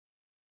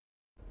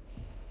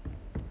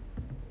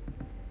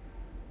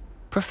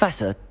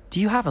Professor, do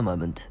you have a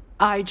moment?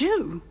 I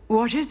do.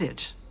 What is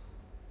it?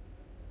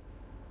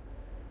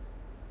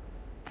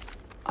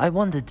 I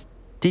wondered,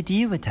 did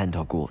you attend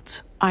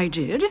Hogwarts? I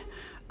did.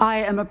 I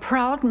am a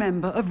proud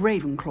member of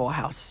Ravenclaw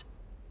House.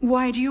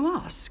 Why do you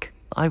ask?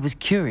 I was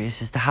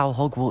curious as to how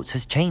Hogwarts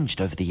has changed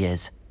over the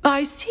years.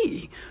 I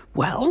see.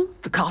 Well,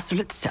 the castle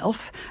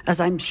itself, as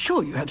I'm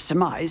sure you have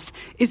surmised,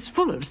 is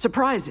full of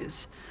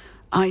surprises.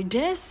 I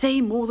dare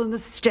say more than the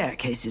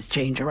staircases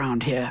change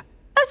around here.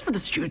 As for the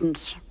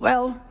students,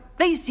 well,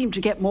 they seem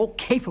to get more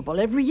capable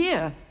every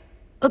year.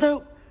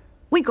 Although,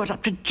 we got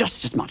up to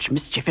just as much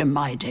mischief in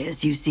my day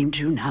as you seem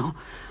to now.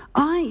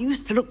 I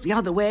used to look the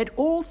other way at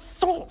all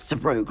sorts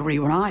of roguery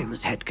when I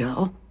was head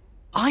girl.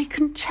 I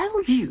can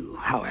tell you,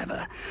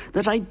 however,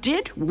 that I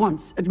did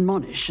once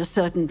admonish a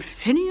certain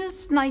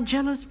Phineas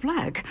Nigellus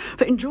Black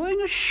for enjoying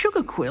a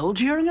sugar quill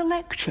during a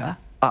lecture.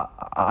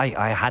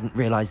 I hadn't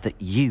realized that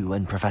you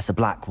and Professor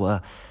Black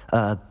were,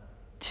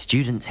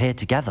 students here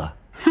together.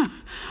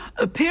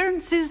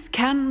 Appearances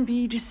can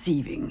be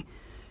deceiving.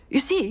 You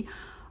see,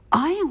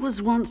 I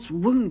was once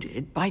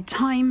wounded by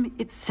time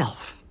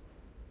itself.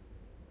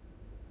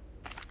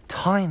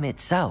 Time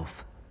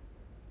itself?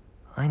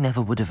 I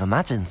never would have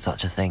imagined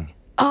such a thing.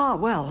 Ah,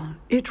 well,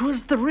 it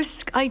was the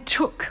risk I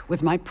took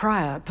with my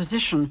prior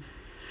position.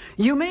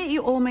 You may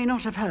or may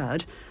not have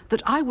heard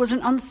that I was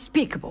an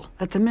unspeakable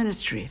at the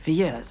Ministry for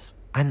years.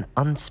 An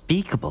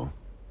unspeakable?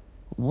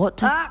 What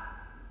does...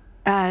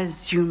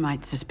 As you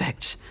might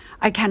suspect,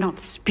 I cannot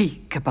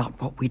speak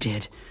about what we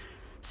did.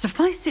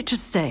 Suffice it to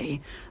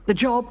say, the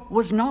job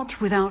was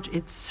not without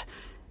its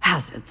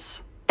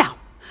hazards. Now,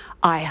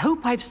 I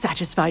hope I've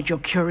satisfied your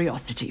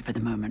curiosity for the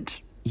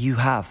moment. You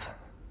have.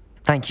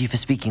 Thank you for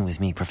speaking with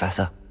me,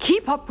 Professor.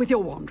 Keep up with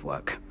your wand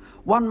work.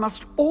 One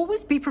must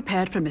always be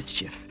prepared for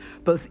mischief,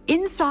 both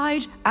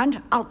inside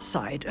and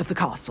outside of the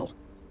castle.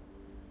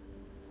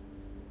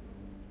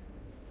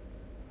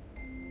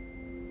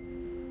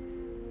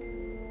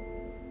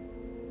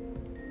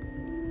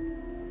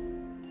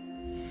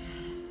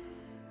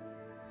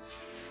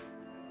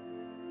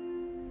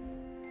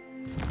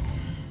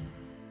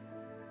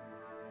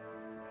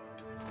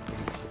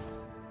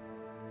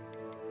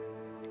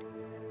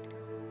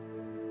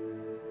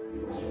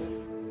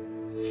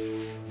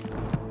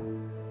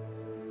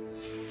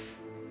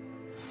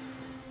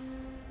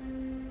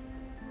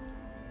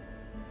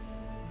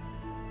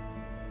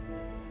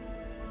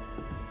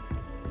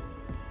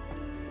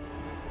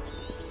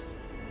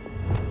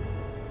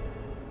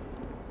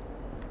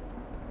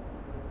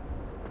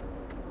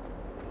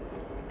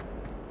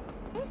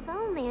 If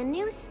only a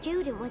new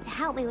student were to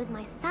help me with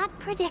my sad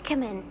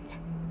predicament.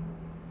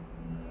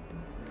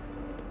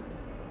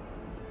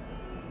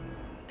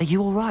 Are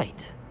you all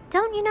right?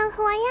 Don't you know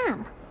who I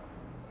am?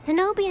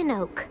 Zenobia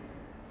Noak,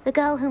 the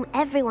girl whom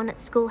everyone at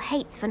school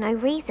hates for no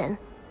reason.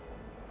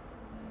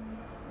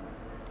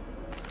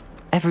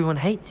 Everyone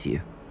hates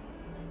you.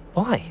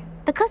 Why?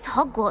 Because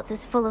Hogwarts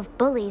is full of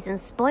bullies and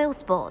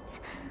spoilsports.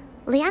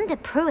 Leander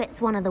Pruitt's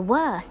one of the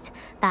worst,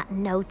 that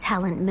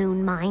no-talent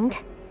moon mind.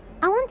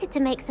 I wanted to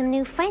make some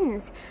new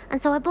friends,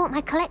 and so I brought my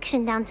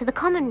collection down to the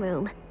common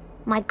room.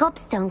 My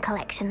Gobstone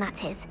collection,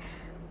 that is.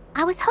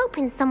 I was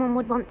hoping someone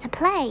would want to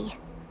play.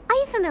 Are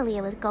you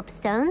familiar with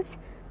gobstones?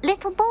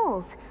 Little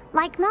balls,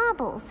 like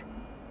marbles.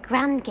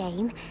 Grand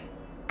game.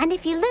 And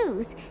if you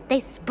lose, they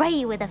spray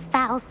you with a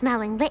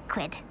foul-smelling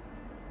liquid.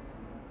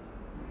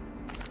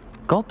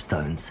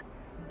 Gobstones?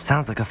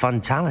 Sounds like a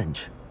fun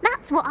challenge.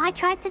 That's what I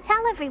tried to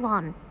tell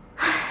everyone.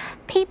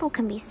 People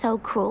can be so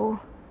cruel.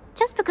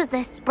 Just because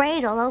they're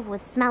sprayed all over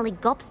with smelly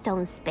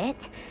gobstone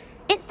spit,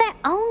 it's their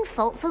own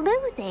fault for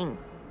losing.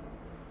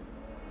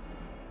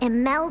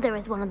 Imelda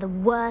is one of the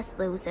worst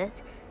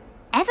losers.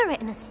 Everett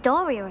and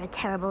Astoria are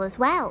terrible as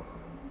well.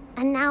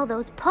 And now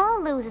those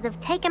poor losers have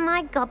taken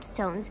my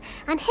gobstones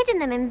and hidden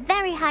them in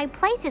very high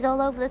places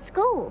all over the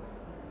school.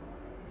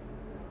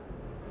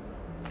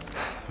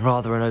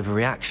 Rather an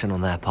overreaction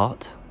on their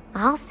part.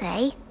 I'll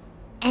say.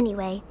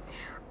 Anyway,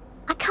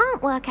 I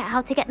can't work out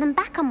how to get them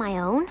back on my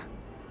own.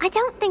 I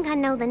don't think I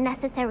know the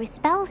necessary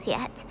spells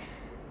yet.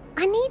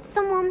 I need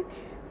someone,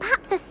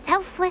 perhaps a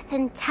selfless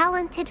and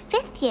talented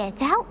fifth year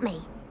to help me.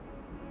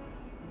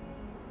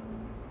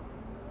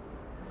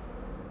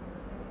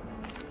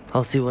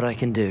 I'll see what I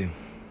can do.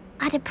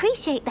 I'd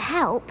appreciate the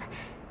help.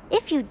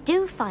 If you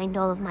do find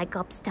all of my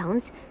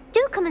gobstones,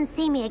 do come and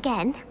see me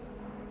again.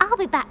 I'll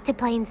be back to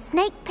playing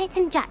Snake Pit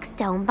and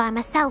Jackstone by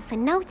myself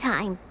in no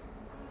time.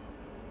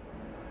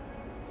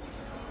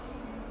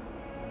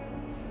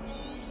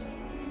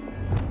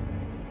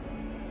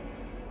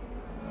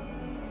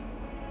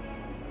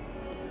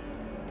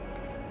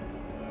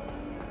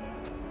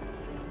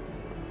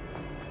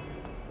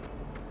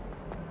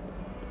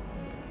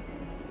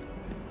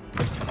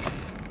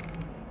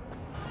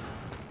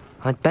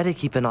 I'd better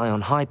keep an eye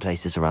on high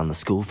places around the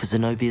school for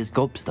Genobias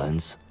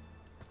Gobstones.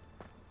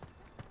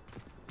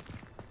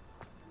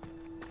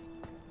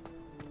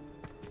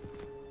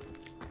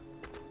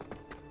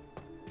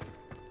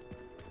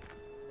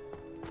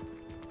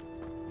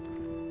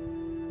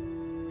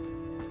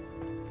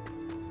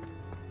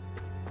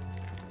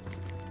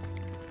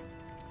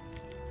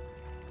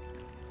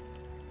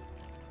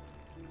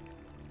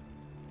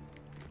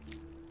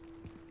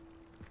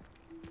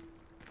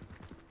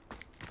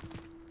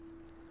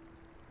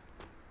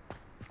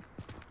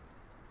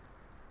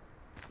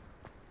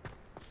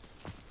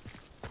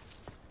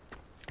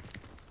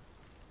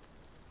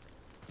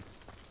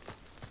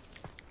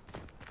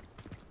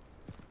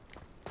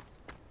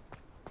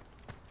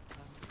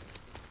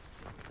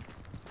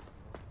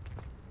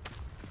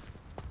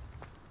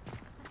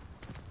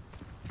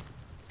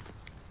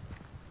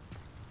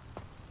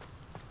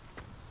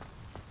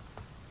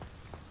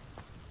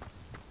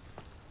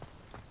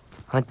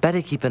 I'd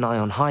better keep an eye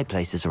on high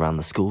places around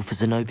the school for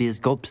Genobias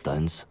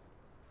Gobstones.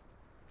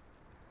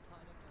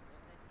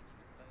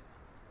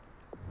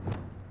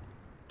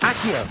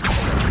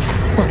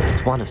 Accio! Well,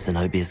 that's one of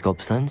Genobias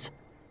Gobstones.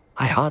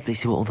 I hardly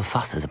see what all the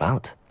fuss is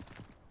about.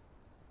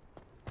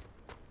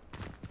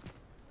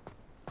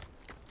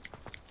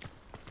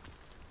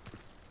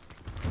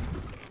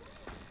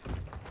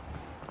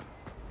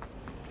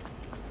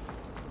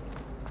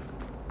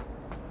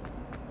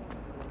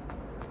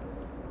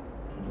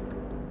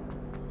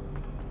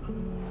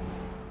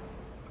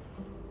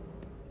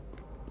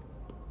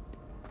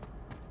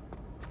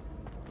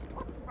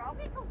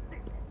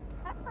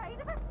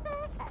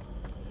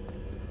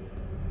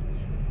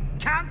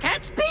 Can't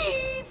catch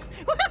thieves!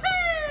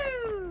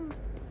 Woohoo!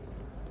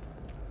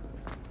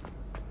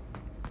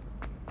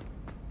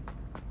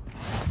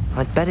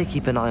 I'd better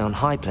keep an eye on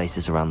high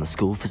places around the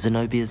school for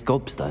Genobias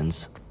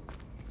Gobstones.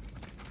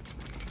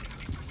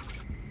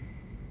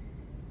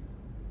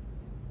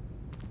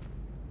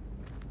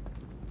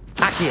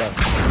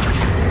 Accio!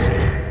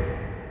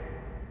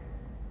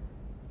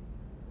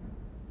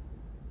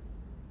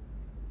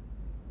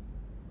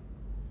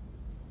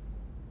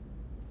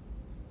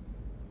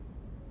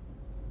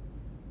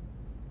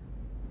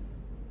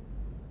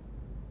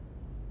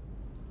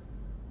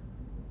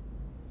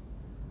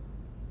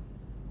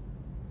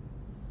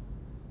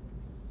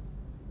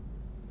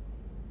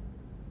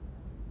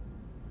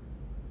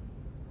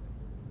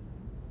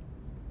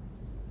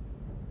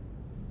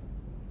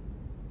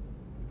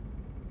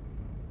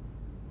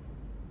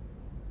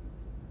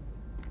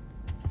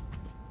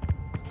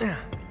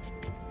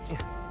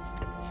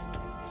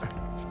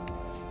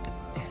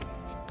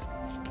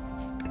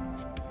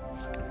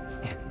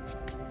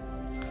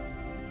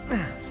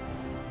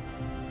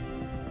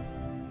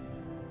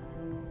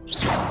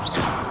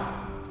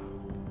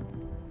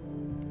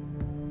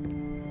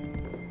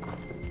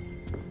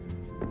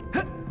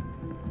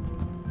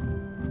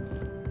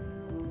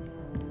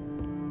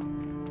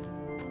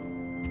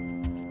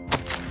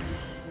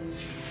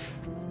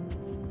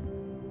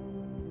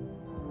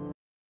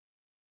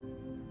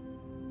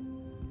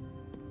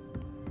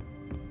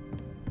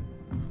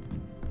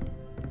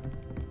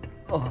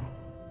 Oh.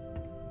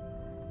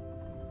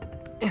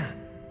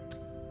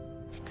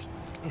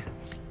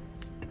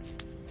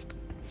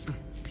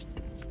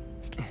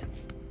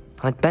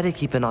 I'd better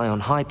keep an eye on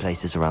high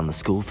places around the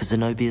school for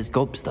Genobias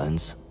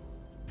Gobstones.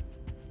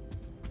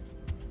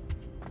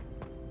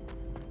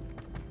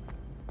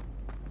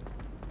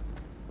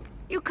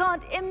 You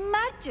can't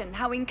imagine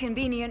how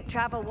inconvenient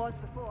travel was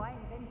before I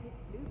invented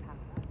blue powder.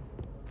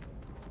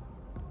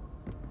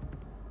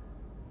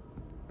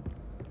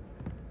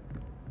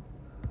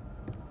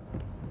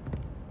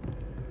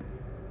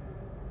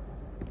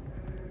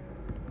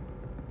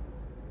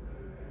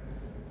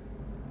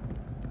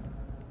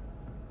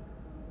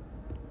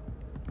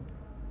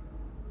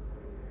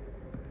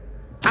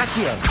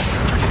 Accio!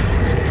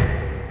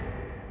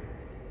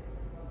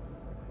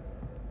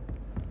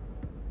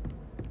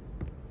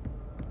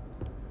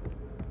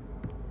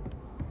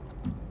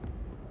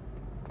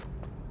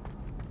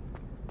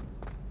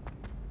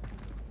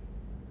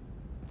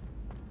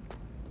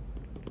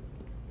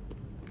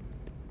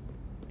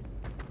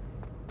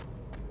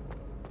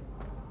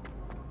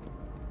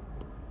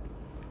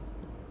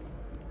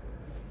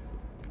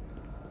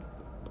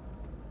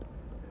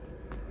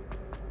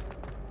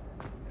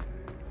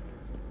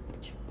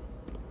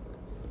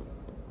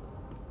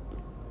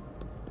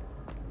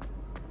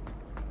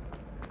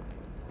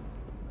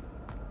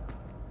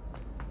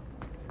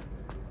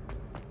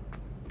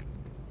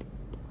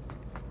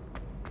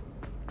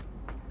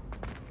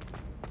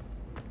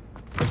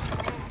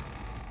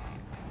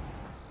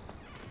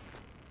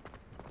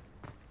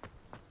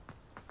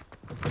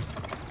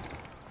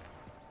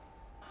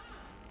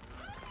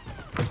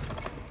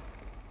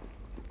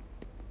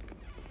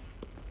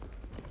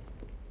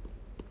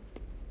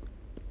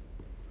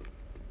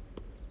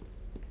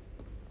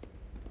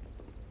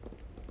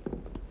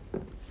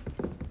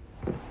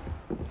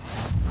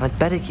 I'd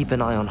better keep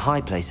an eye on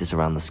high places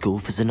around the school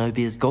for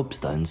Genobias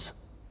Gobstones.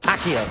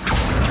 Accio!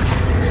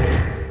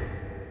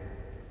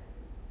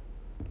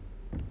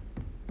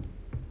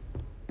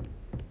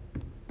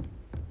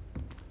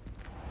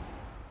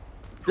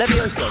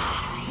 Levioso!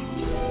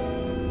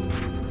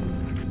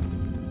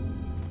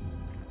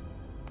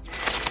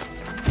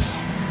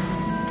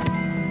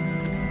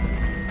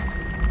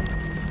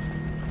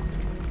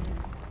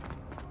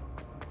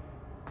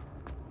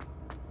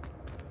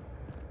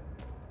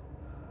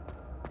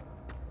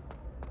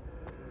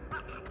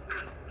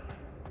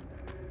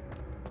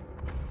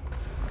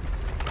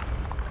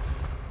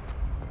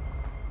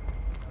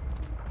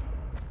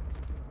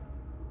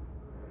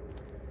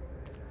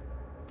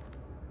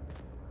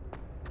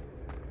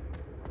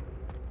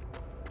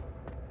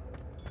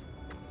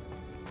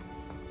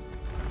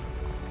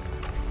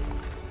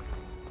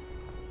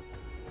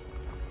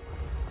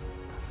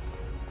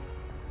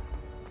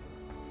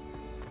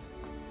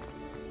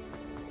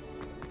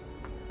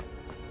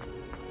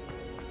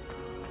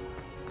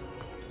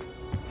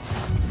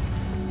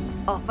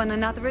 Off on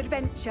another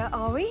adventure,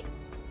 are we?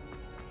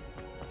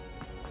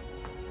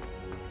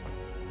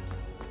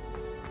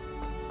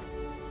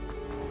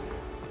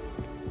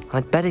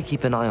 I'd better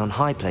keep an eye on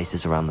high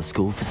places around the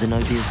school for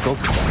Genobias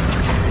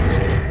Gobstones.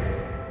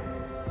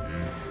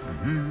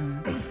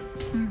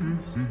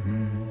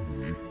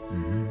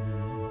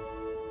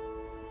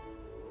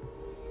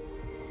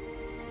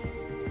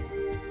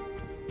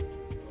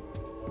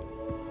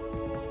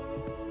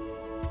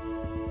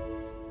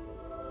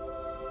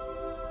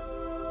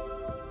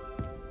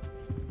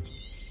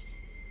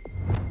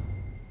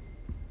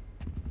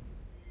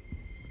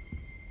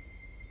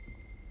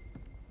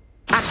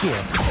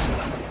 Here.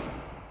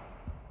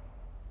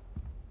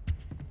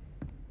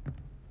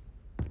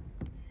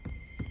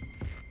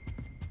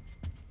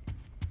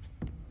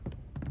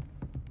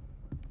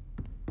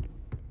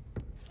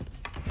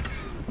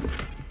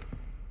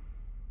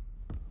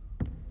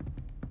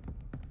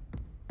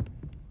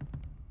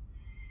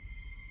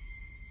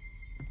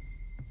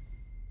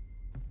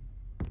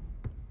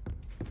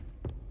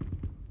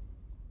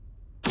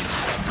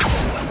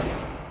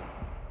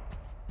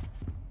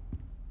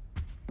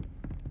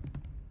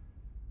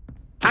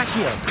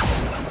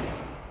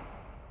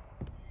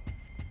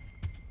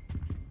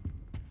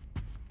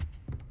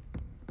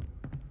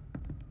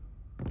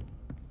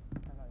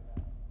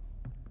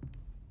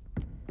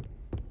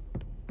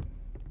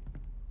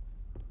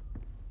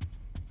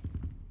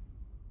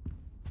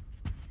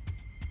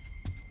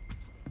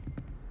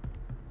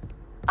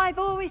 I've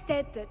always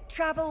said that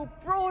travel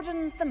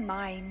broadens the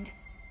mind.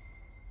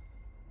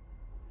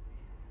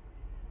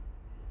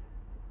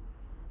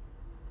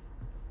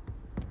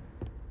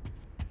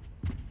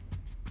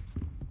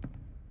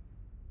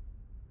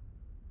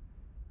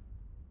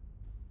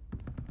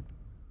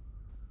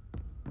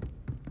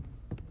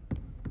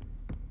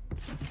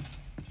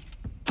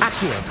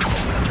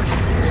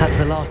 That's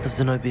the last of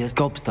Genobias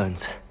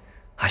Gobstones.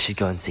 I should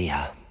go and see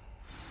her.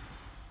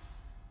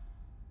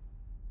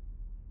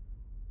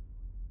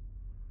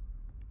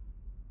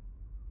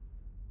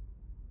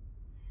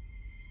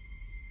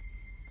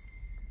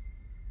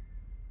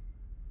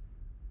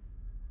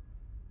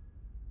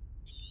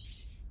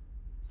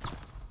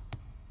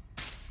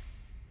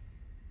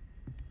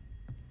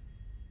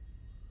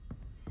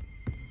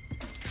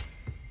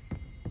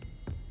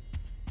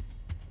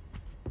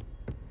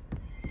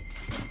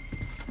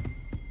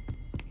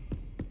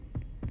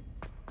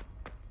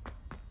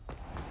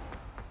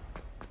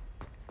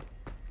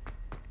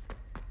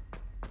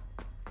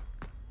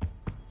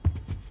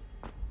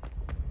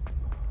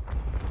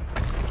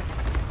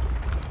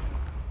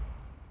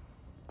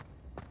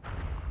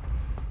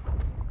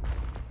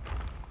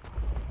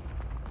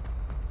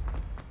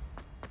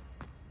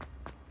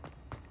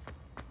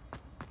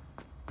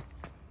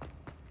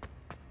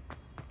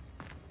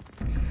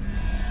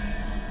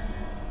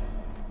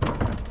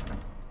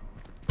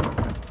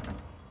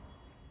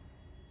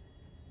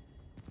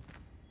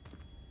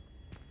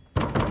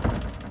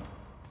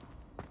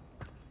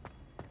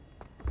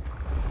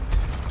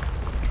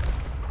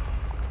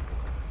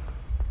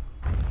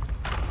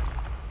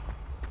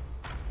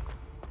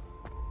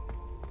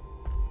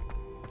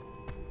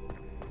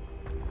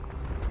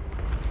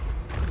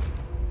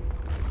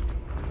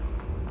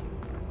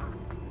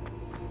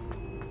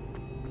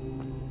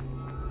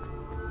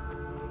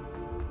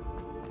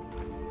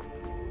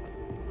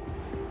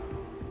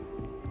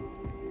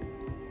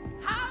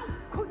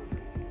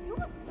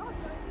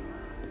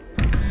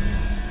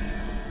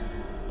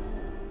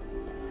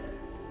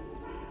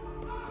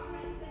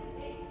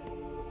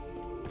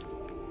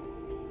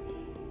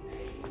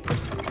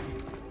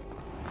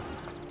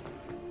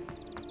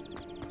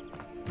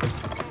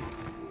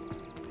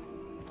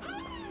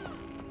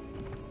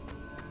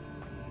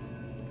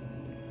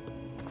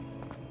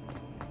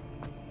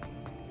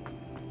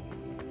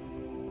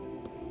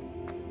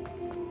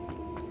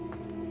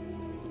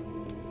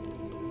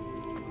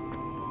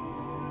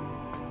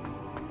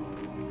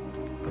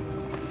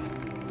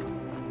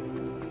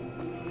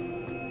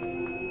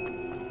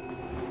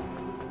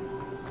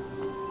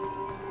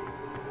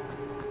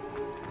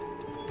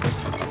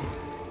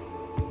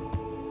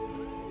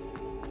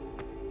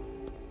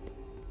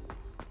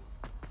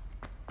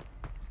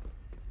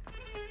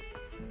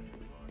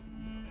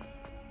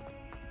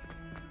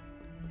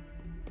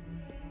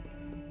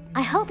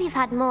 I hope you've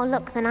had more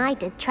luck than I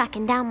did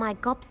tracking down my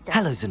gobstone.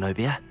 Hello,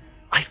 Zenobia.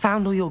 I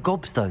found all your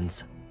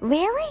gobstones.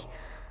 Really?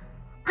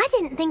 I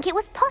didn't think it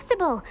was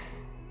possible.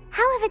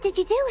 However did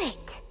you do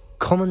it?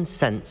 Common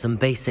sense and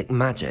basic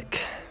magic.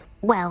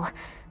 Well,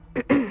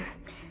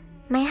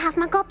 may I have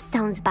my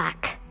gobstones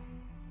back?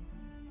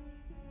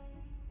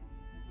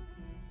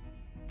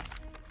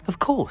 Of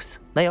course.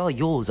 They are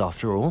yours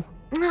after all.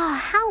 Oh,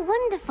 how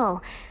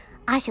wonderful.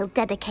 I shall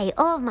dedicate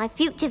all of my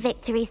future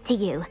victories to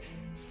you.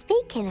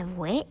 Speaking of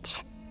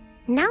which,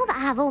 now that I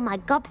have all my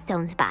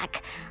gobstones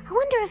back, I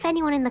wonder if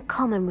anyone in the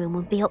common room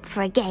would be up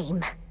for a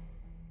game.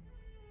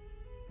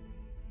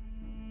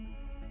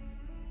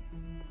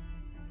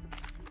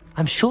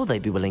 I'm sure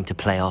they'd be willing to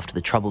play after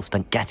the trouble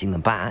spent getting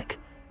them back.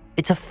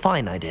 It's a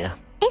fine idea.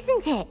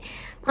 Isn't it?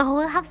 Oh,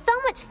 we'll have so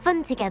much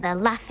fun together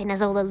laughing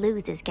as all the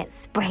losers get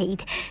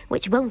sprayed,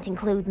 which won't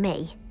include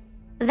me.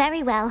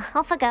 Very well,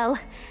 off I go.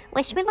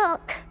 Wish me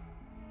luck.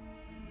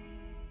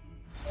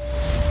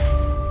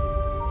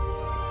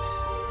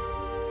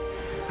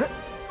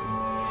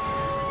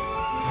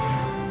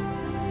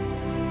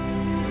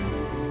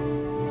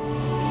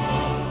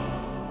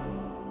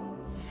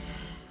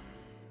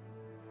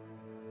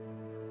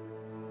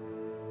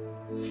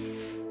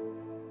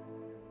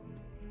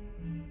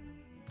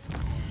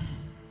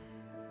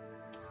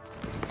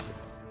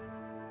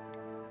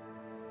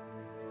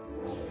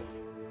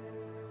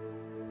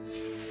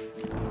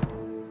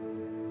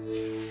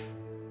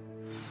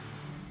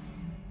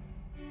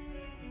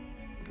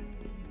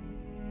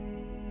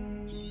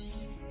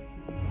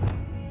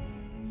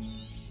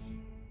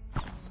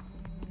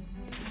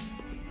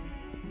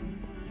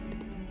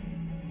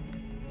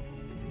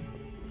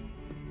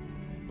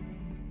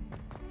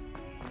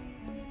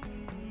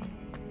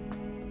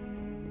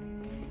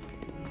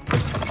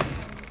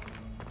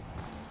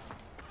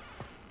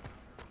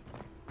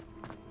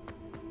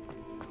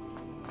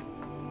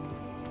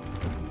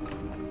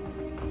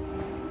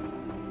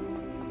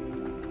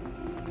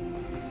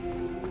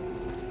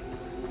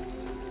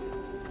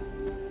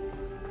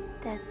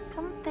 There's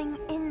something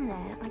in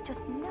there, I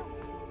just know.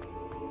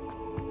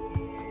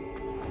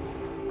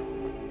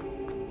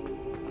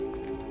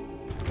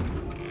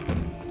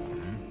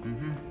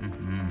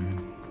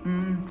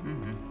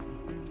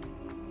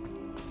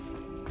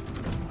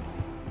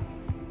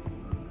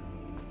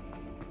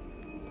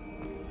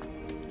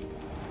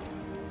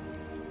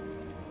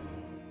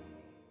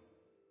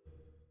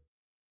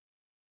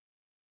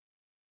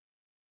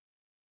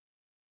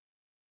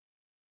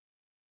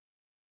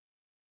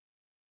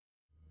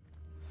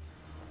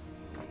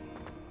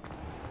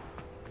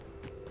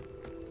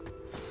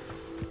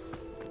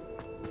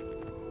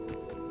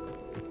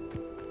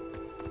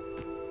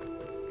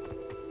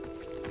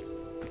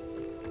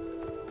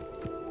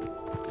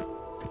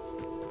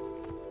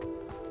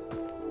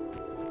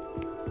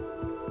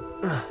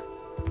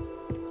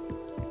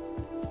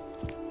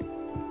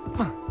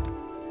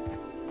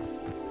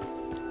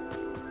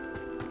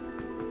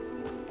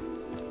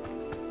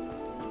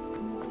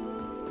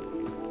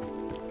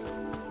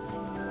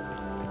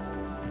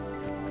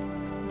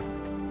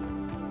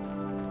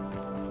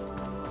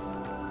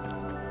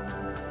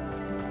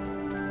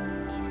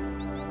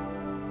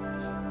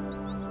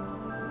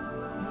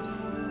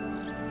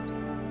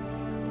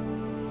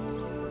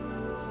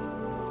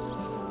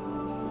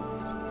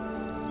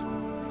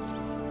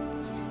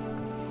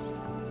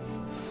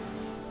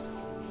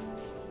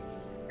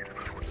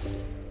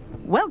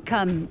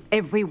 Welcome,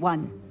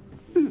 everyone.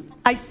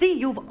 I see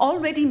you've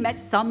already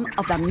met some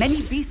of the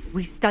many beasts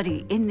we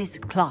study in this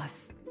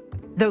class.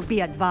 Though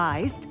be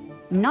advised,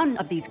 none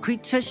of these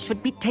creatures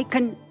should be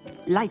taken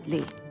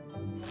lightly.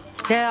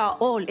 They are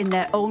all in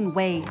their own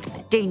way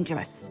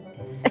dangerous,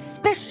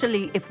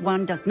 especially if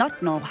one does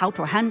not know how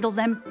to handle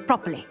them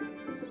properly.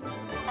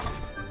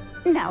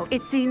 Now,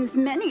 it seems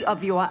many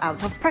of you are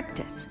out of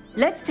practice.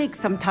 Let's take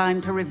some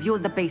time to review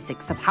the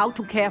basics of how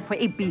to care for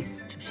a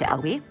beast,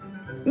 shall we?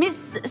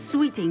 Miss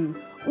Sweeting,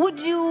 would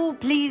you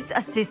please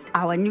assist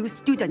our new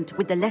student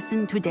with the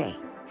lesson today?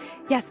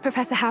 Yes,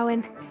 Professor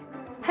Howin.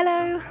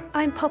 Hello,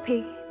 I'm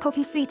Poppy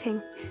Sweeting.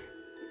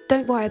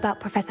 Don't worry about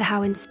Professor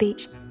Howin's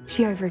speech.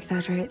 She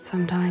over-exaggerates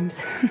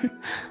sometimes.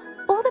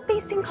 All the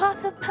beasts in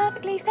class are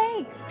perfectly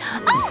safe.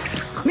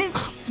 Oh! Miss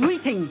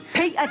Sweeting,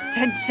 pay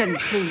attention,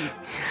 please.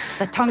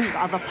 The tongue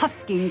of a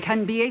puffskein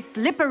can be a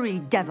slippery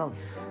devil.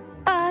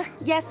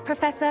 Yes,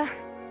 Professor.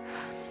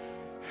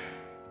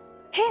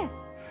 Here,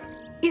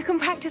 you can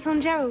practice on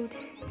Gerald.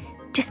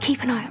 Just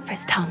keep an eye out for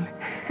his tongue.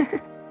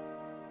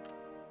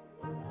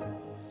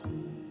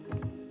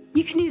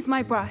 You can use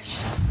my brush.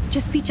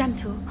 Just be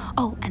gentle.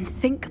 Oh, and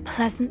think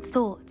pleasant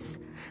thoughts.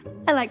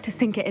 I like to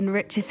think it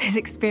enriches his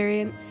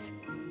experience.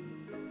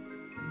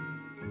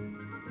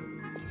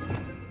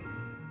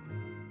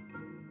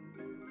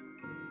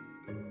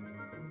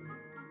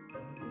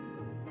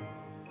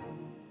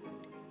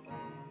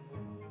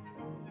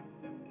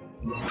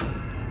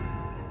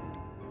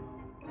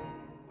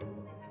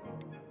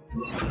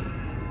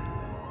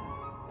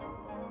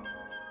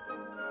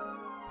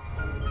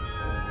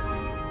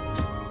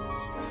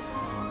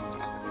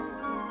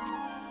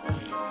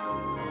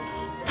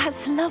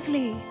 That's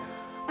lovely.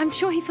 I'm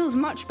sure he feels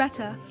much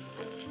better.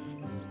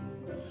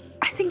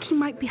 I think he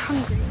might be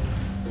hungry.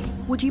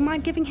 Would you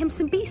mind giving him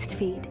some beast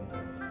feed?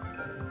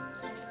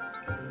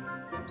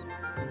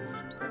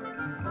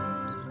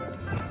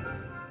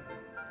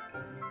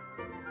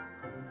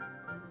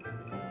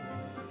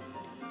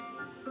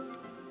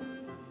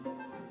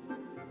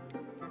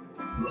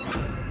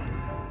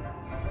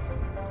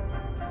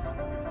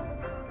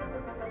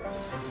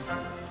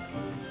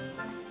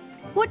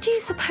 What do you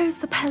suppose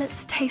the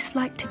pellets taste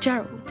like to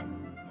Gerald?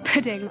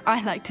 Pudding,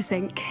 I like to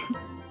think.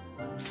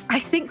 I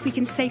think we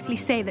can safely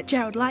say that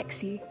Gerald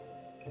likes you.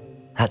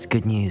 That's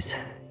good news.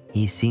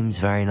 He seems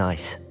very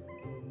nice.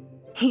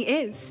 He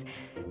is.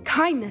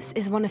 Kindness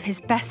is one of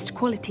his best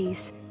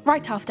qualities,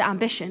 right after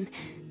ambition.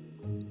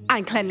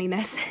 And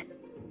cleanliness.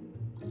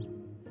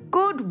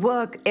 Good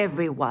work,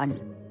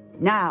 everyone.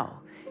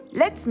 Now,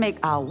 let's make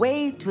our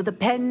way to the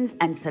pens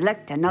and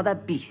select another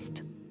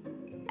beast.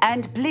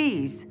 And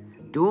please,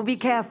 do be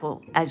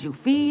careful as you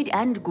feed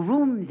and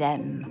groom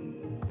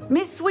them.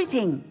 Miss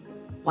Sweeting,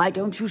 why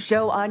don't you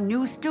show our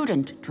new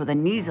student to the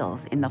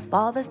Neasels in the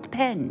farthest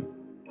pen?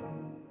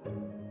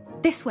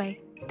 This way.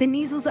 The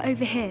Neasels are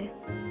over here.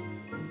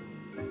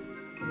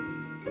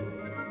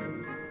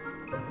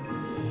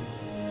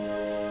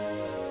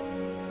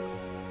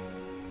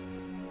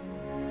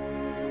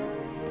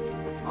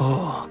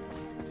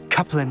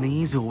 couple of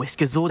Neasel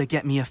whiskers ought to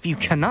get me a few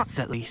canuts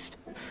at least.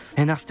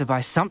 Enough to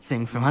buy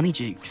something from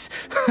Honeydukes.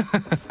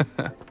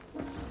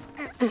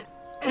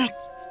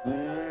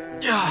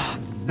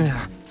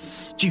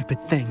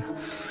 Stupid thing.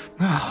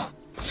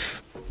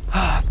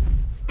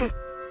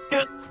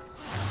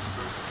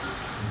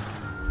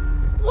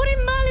 What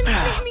in Merlin's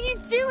name are you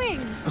doing?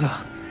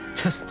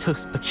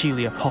 Tuss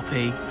peculiar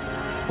Poppy.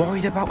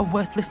 Worried about a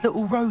worthless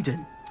little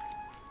rodent.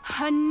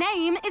 Her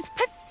name is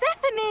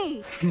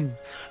Persephone!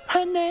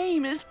 Her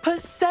name is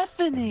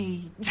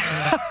Persephone!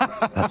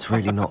 That's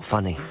really not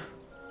funny.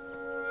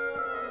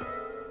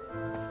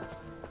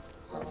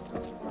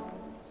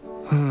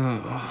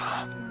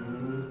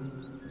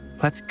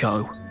 Let's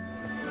go.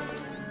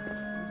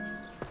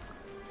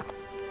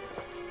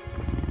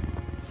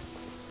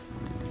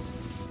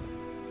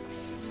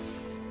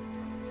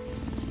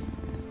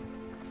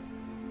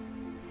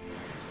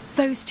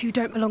 Those two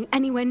don't belong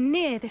anywhere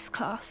near this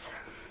class.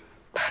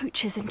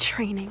 Poachers in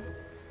training.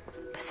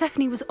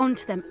 Persephone was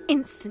onto them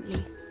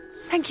instantly.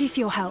 Thank you for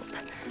your help.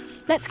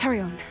 Let's carry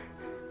on.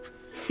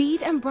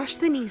 Feed and brush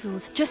the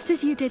Neasels just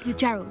as you did with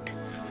Gerald.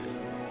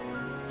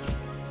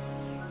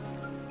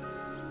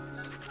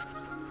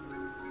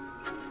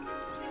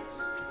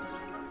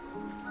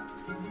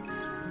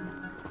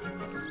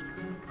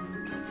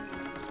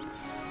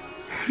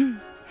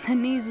 The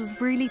Neasels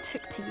really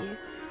took to you.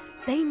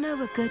 They know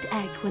a good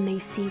egg when they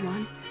see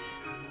one.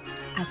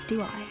 As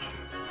do I.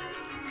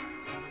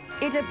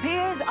 It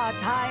appears our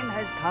time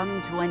has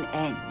come to an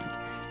end.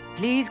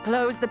 Please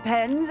close the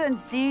pens and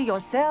see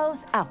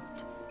yourselves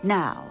out.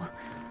 Now,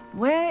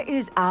 where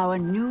is our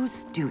new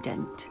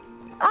student?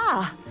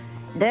 Ah,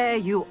 there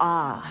you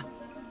are.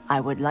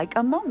 I would like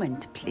a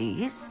moment,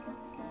 please.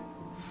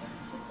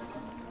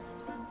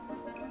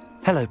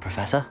 Hello,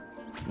 Professor.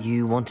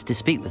 You wanted to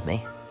speak with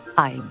me?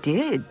 I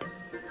did.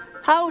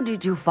 How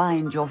did you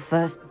find your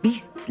first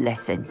beasts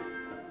lesson?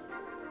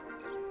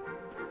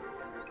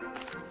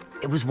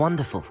 It was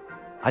wonderful.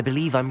 I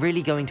believe I'm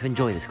really going to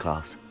enjoy this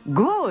class.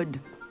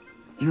 Good.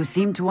 You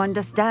seem to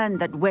understand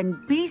that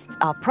when beasts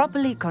are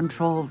properly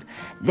controlled,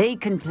 they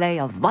can play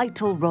a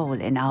vital role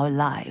in our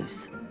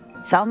lives.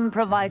 Some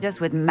provide us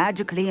with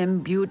magically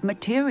imbued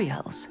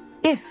materials,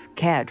 if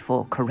cared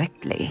for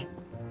correctly,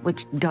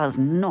 which does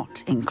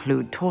not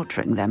include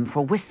torturing them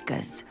for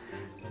whiskers.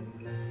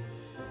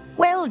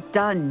 Well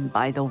done,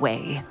 by the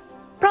way.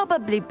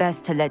 Probably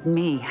best to let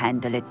me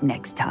handle it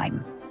next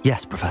time.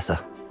 Yes, Professor.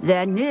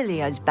 They're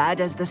nearly as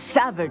bad as the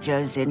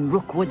Savagers in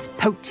Rookwood's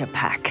poacher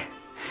pack.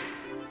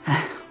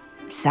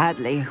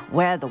 Sadly,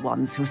 we're the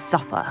ones who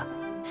suffer,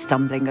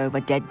 stumbling over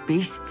dead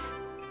beasts.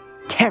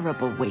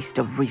 Terrible waste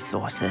of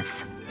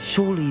resources.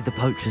 Surely the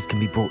poachers can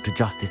be brought to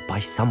justice by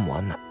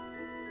someone.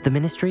 The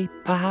Ministry,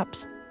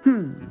 perhaps?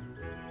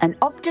 An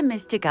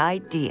optimistic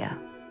idea.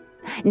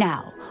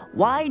 Now,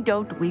 why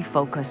don't we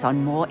focus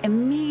on more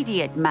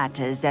immediate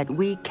matters that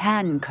we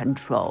can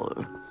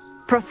control?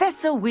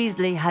 Professor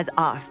Weasley has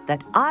asked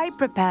that I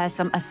prepare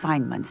some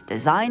assignments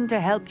designed to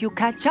help you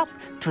catch up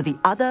to the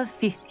other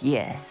 5th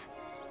years.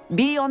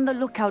 Be on the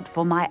lookout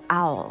for my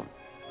owl.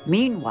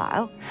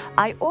 Meanwhile,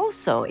 I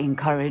also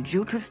encourage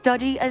you to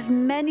study as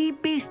many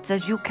beasts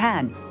as you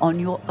can on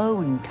your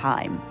own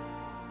time.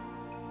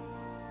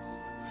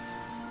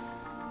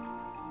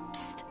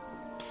 Psst,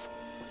 psst,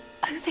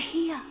 over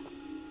here.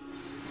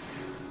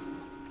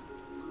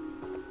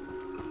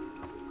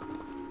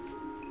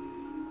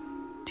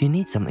 Do you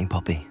need something,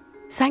 Poppy?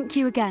 Thank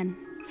you again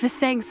for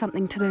saying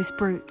something to those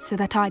brutes so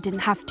that I didn't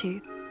have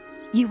to.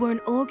 You were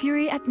an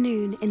augury at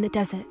noon in the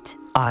desert.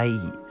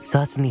 I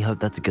certainly hope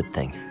that's a good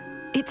thing.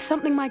 It's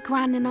something my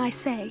gran and I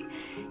say.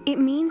 It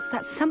means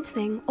that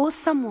something or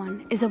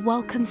someone is a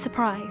welcome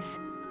surprise.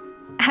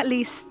 At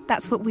least,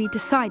 that's what we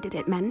decided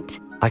it meant.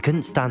 I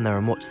couldn't stand there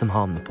and watch them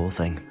harm the poor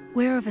thing.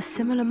 We're of a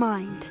similar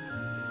mind.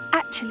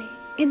 Actually,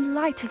 in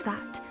light of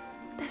that,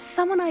 there's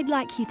someone I'd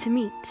like you to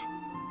meet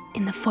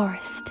in the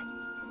forest.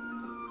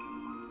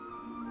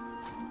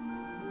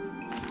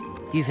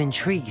 You've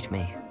intrigued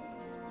me.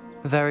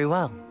 Very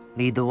well.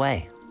 Lead the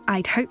way.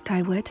 I'd hoped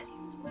I would.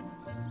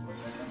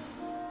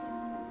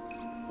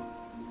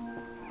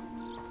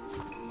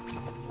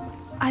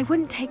 I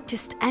wouldn't take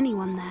just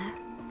anyone there.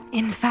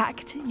 In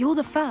fact, you're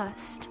the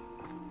first.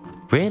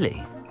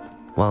 Really?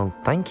 Well,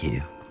 thank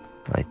you,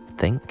 I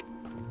think.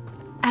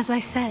 As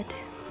I said,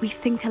 we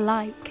think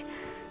alike.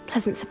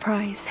 Pleasant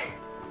surprise.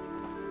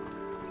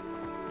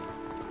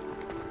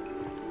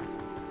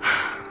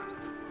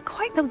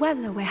 Quite the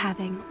weather we're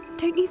having,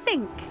 don't you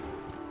think?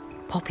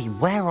 Poppy,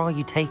 where are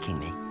you taking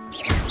me?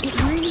 It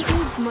really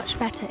is much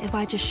better if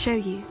I just show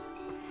you.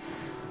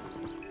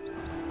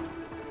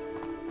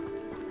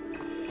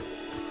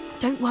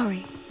 Don't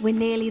worry, we're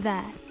nearly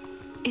there.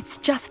 It's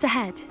just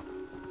ahead.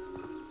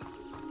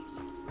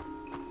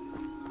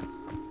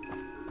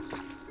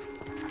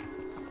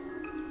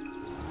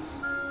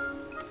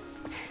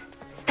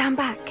 Stand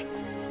back.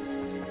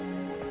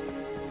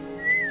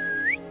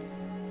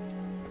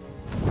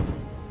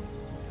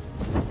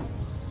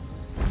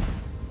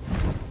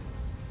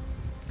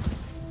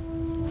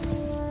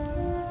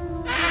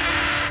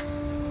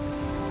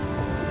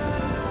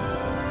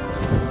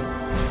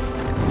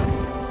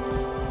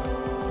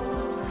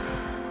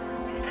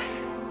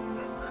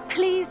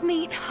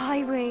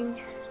 HIGHWING.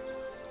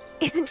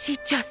 Isn't she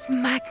just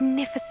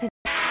magnificent?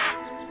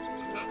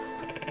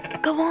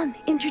 Go on,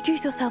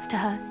 introduce yourself to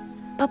her.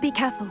 But be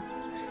careful.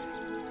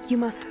 You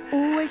must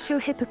always show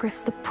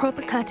hippogriffs the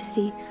proper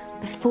courtesy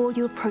before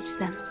you approach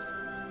them.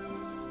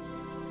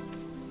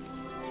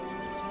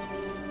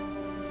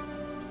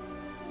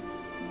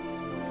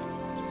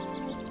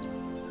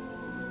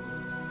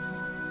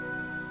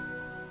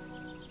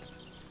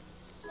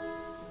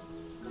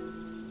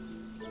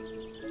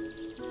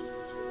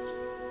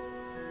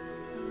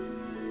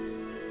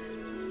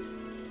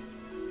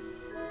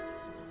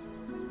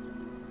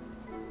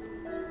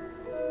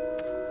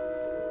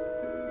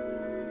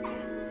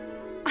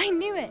 I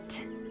knew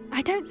it!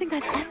 I don't think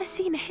I've ever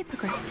seen a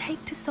hippogriff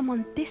take to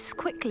someone this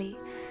quickly.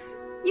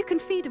 You can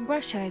feed and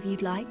brush her if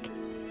you'd like.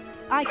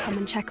 I come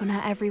and check on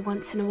her every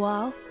once in a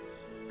while.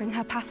 Bring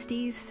her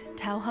pasties,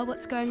 tell her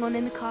what's going on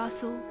in the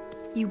castle.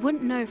 You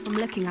wouldn't know from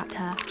looking at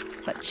her,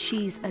 but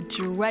she's a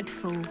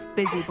dreadful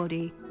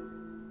busybody.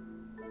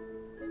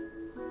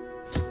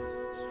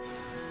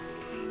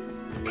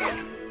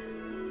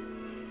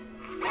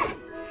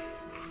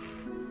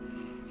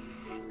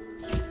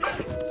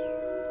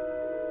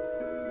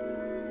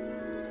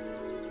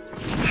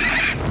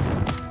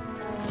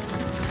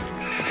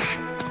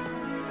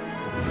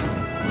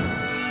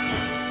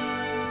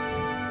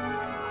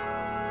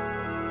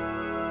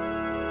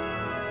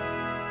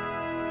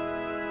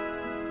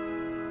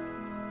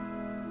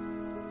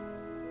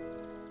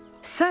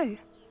 So,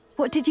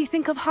 what did you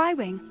think of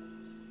HIGHWING?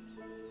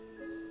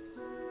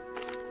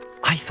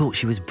 I thought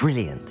she was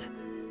brilliant.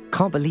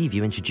 Can't believe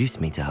you introduced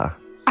me to her.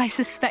 I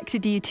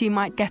suspected you two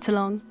might get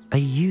along. Are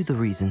you the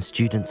reason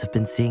students have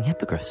been seeing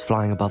hippogriffs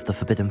flying above the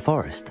Forbidden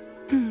Forest?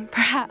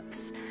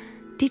 Perhaps.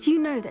 Did you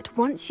know that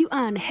once you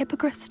earn a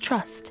hippogriff's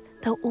trust,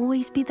 they'll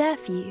always be there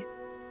for you?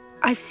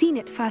 I've seen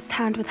it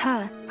firsthand with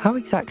her. How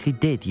exactly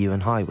did you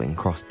and HIGHWING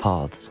cross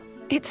paths?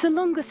 It's a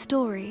longer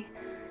story,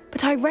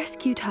 but I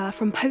rescued her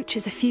from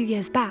poachers a few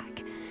years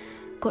back.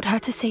 Got her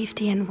to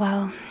safety and,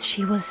 well,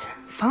 she was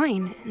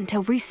fine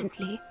until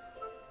recently.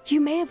 You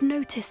may have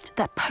noticed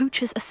that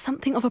poachers are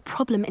something of a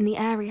problem in the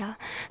area,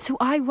 so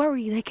I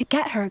worry they could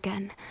get her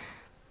again.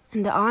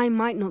 And I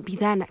might not be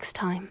there next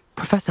time.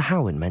 Professor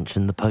Howin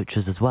mentioned the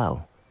poachers as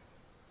well.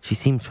 She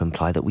seemed to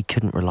imply that we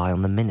couldn't rely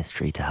on the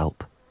ministry to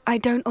help. I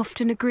don't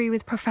often agree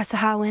with Professor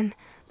Howin,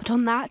 but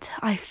on that,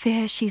 I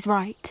fear she's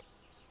right.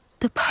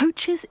 The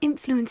poachers'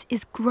 influence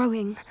is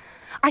growing.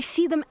 I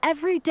see them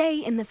every day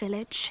in the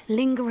village,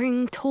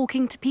 lingering,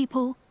 talking to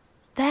people.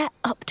 They're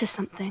up to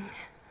something.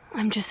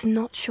 I'm just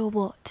not sure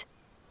what.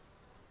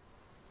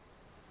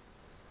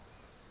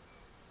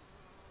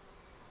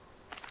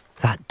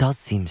 That does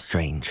seem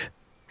strange.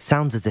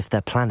 Sounds as if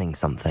they're planning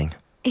something.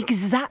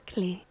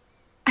 Exactly.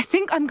 I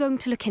think I'm going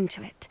to look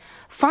into it.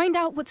 Find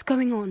out what's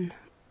going on,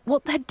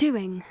 what they're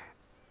doing.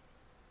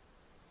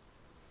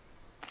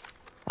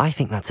 I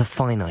think that's a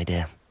fine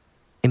idea.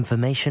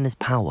 Information is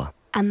power.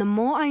 And the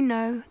more I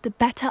know, the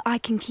better I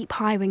can keep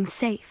HIGHWING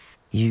safe.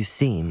 You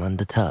seem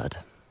undeterred.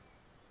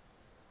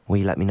 Will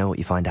you let me know what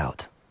you find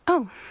out?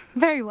 Oh,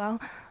 very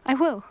well. I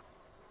will.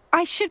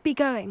 I should be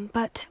going,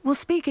 but we'll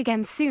speak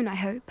again soon, I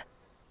hope.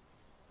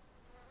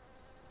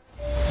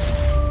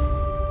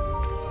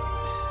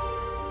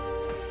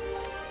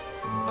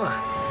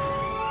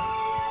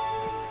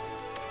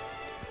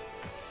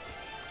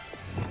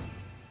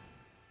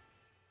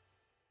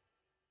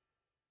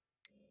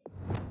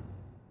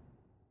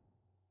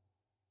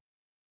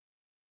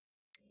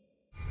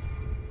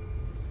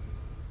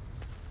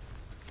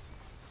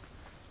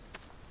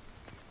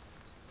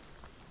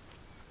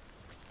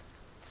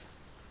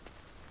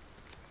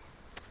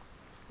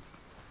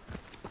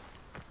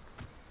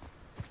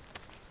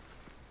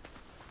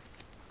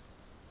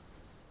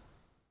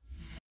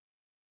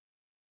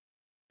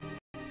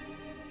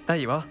 There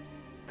you are.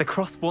 The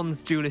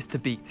cross-wands duelist to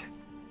beat.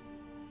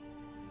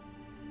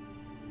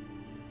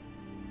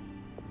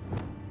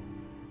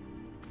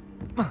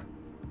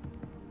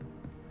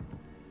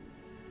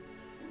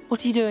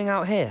 What are you doing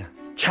out here?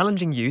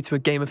 Challenging you to a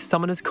game of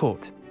Summoner's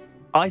Court.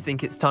 I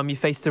think it's time you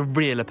faced a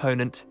real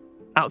opponent,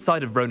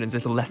 outside of Ronan's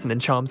little lesson in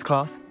charms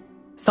class.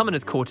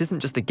 Summoner's Court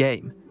isn't just a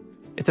game.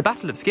 It's a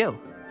battle of skill.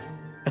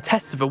 A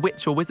test of a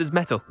witch or wizard's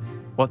mettle.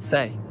 What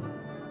say?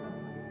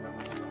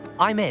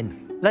 I'm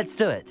in. Let's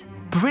do it.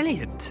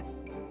 Brilliant!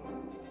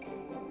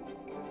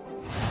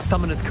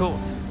 Summoner's Court.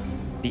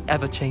 The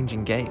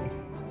ever-changing game.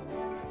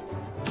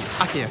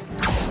 Accio.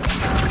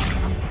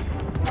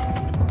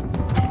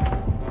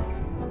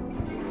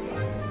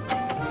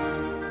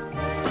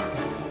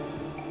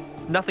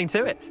 Nothing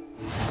to it.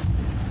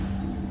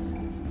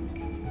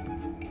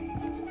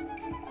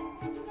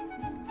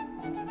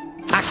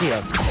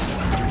 Accio.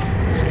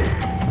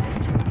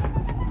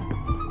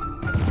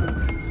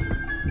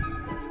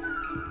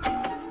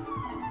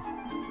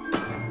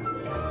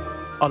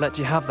 I'll let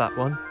you have that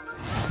one.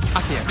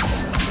 Accio.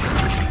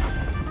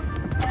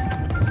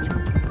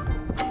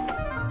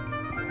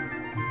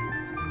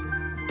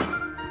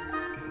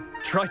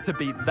 Try to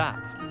beat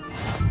that.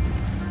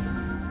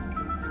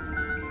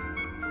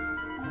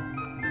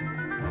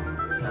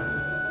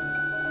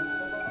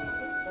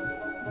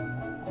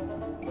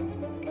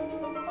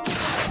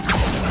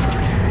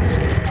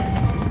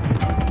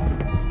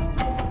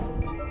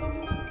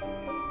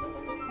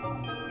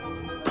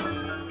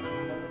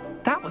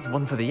 was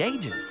one for the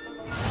ages.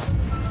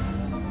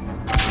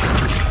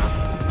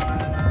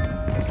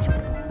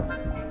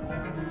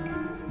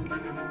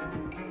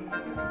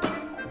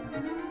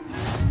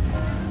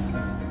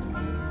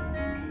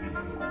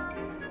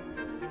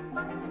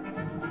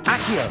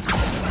 Accio!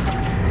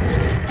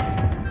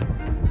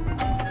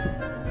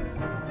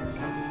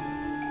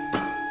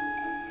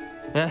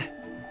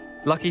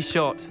 Lucky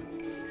shot.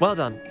 Well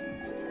done.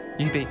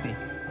 You beat me.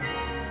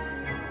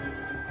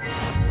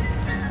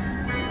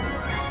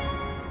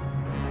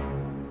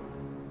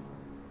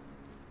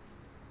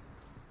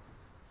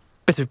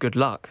 Bit of good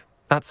luck,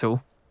 that's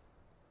all.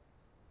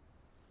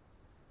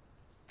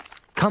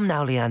 Come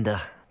now, Leander.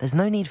 There's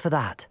no need for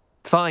that.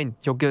 Fine,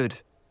 you're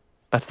good.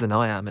 Better than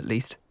I am, at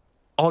least.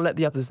 I'll let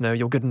the others know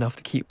you're good enough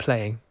to keep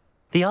playing.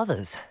 The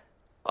others?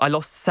 I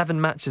lost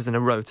 7 matches in a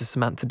row to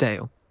Samantha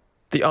Dale.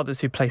 The others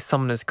who play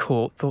Summoner's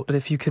Court thought that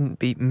if you couldn't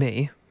beat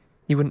me,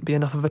 you wouldn't be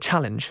enough of a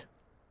challenge.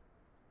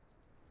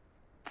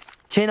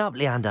 Chin up,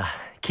 Leander.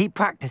 Keep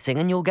practicing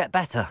and you'll get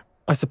better.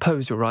 I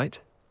suppose you're right.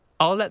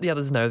 I'll let the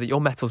others know that your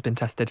metal's been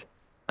tested,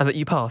 and that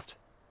you passed.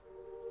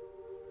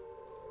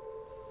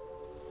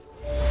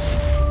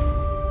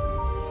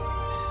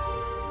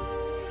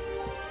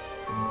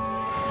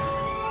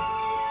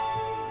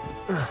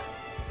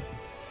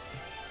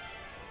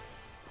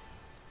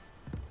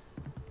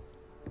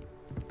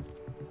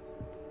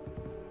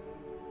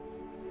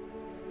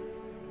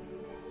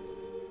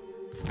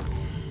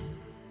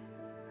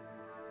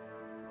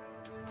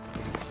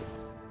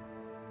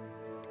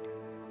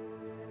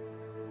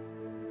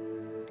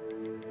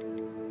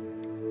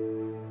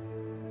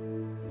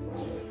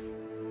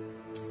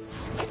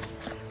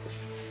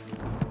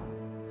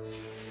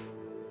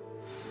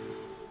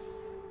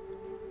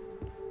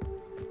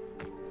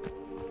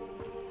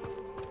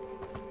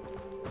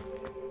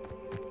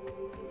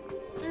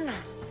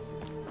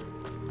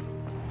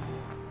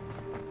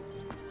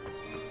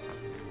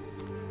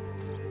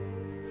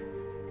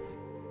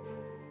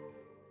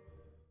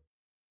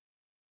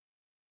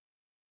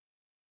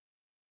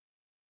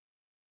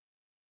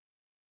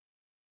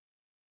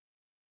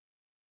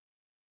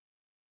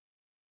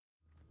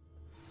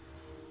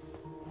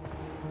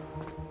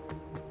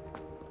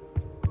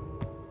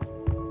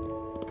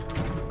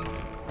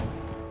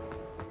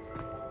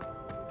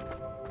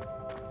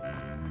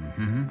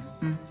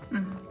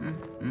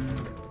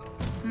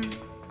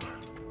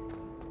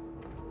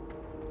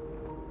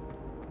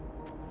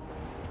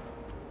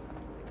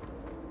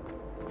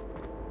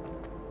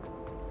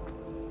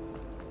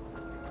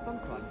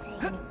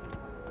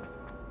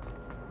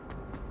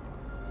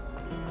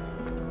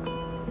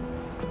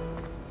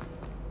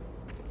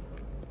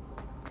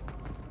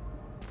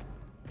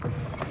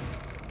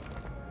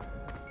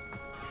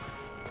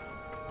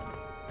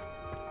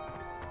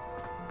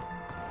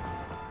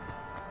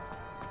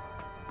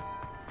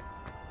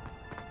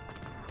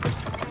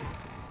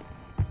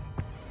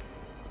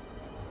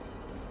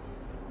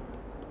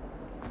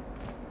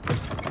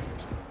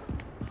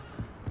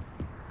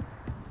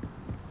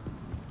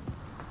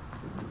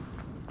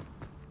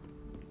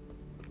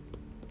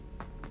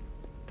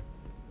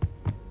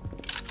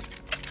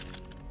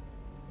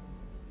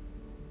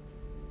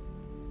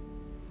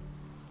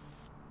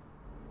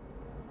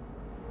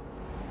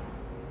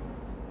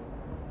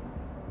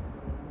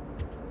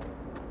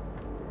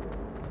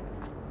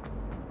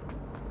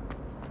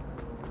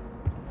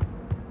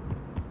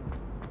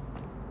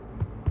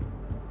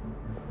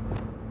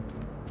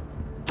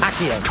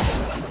 Accio.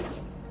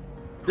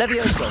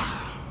 Levioso.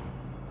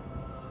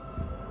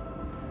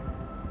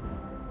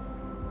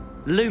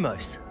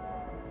 Lumos.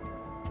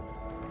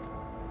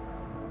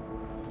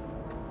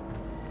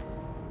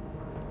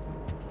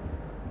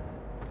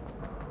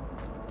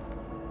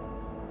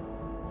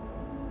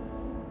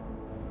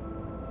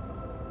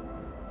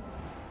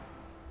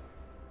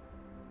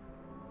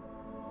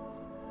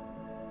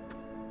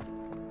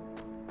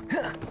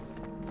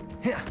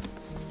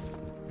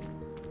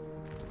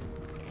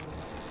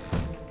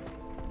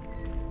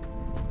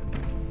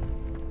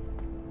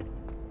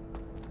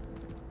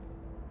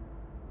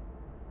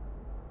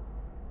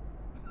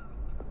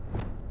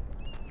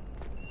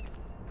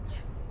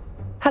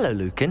 Hello,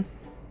 Lucan.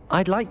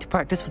 I'd like to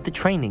practice with the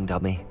training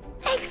dummy.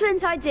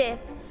 Excellent idea.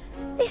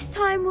 This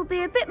time will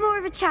be a bit more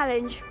of a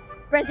challenge.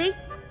 Ready?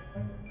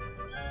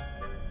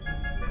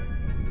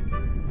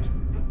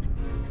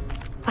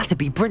 That'd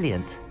be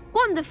brilliant.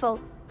 Wonderful.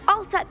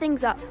 I'll set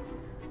things up.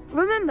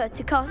 Remember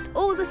to cast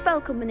all the spell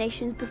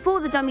combinations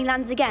before the dummy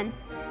lands again.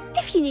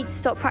 If you need to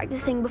stop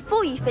practicing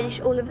before you finish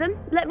all of them,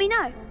 let me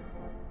know.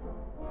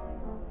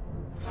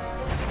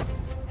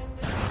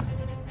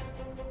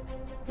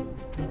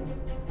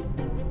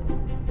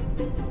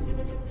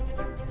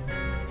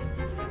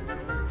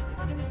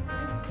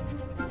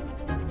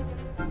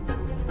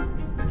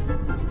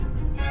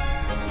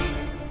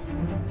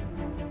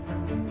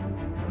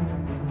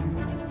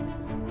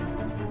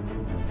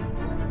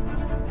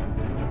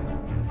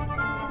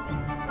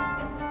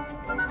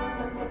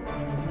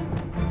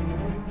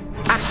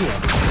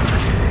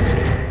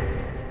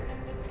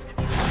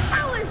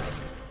 That was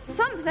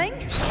something.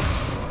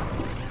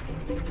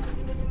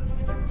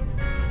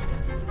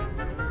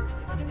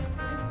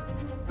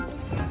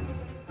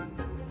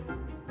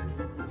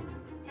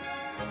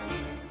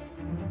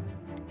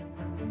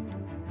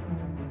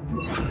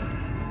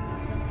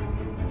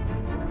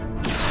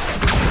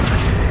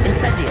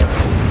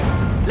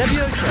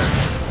 Levioso!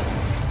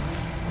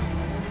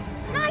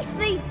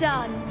 Nicely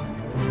done!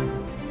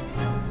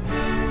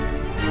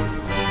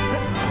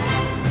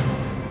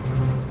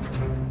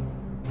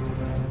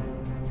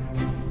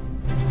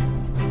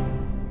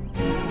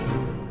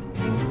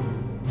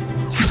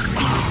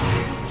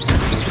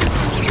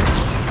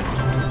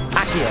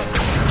 Accio!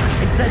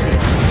 Incendio!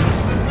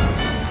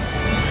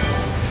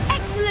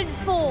 Excellent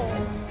fall!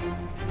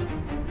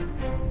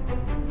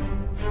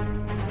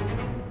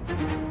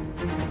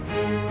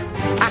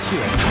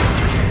 Accio!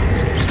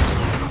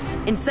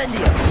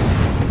 Incendio!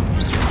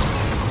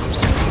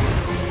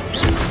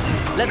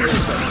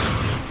 Levioso!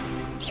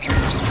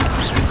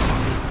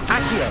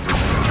 Accio!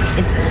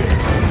 Incendio!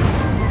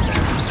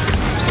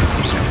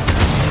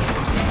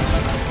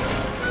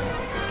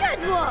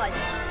 Good one!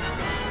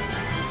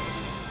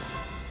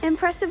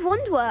 Impressive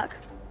wand work.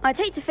 I'd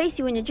hate to face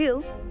you in a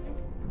duel.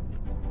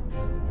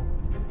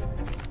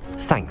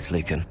 Thanks,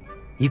 Lucan.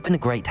 You've been a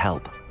great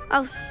help.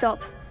 Oh,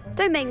 stop.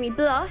 Don't make me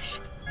blush.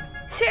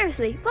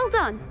 Seriously, well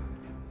done.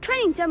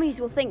 Training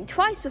dummies will think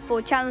twice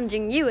before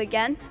challenging you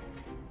again.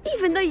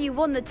 Even though you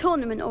won the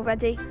tournament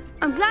already,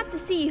 I'm glad to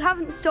see you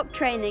haven't stopped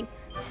training.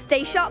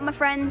 Stay sharp, my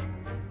friend.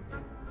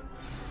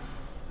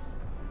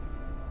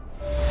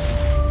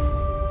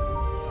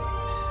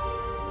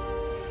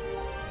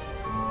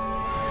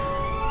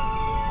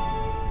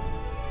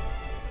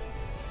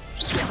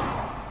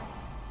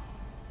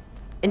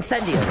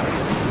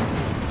 Incendio!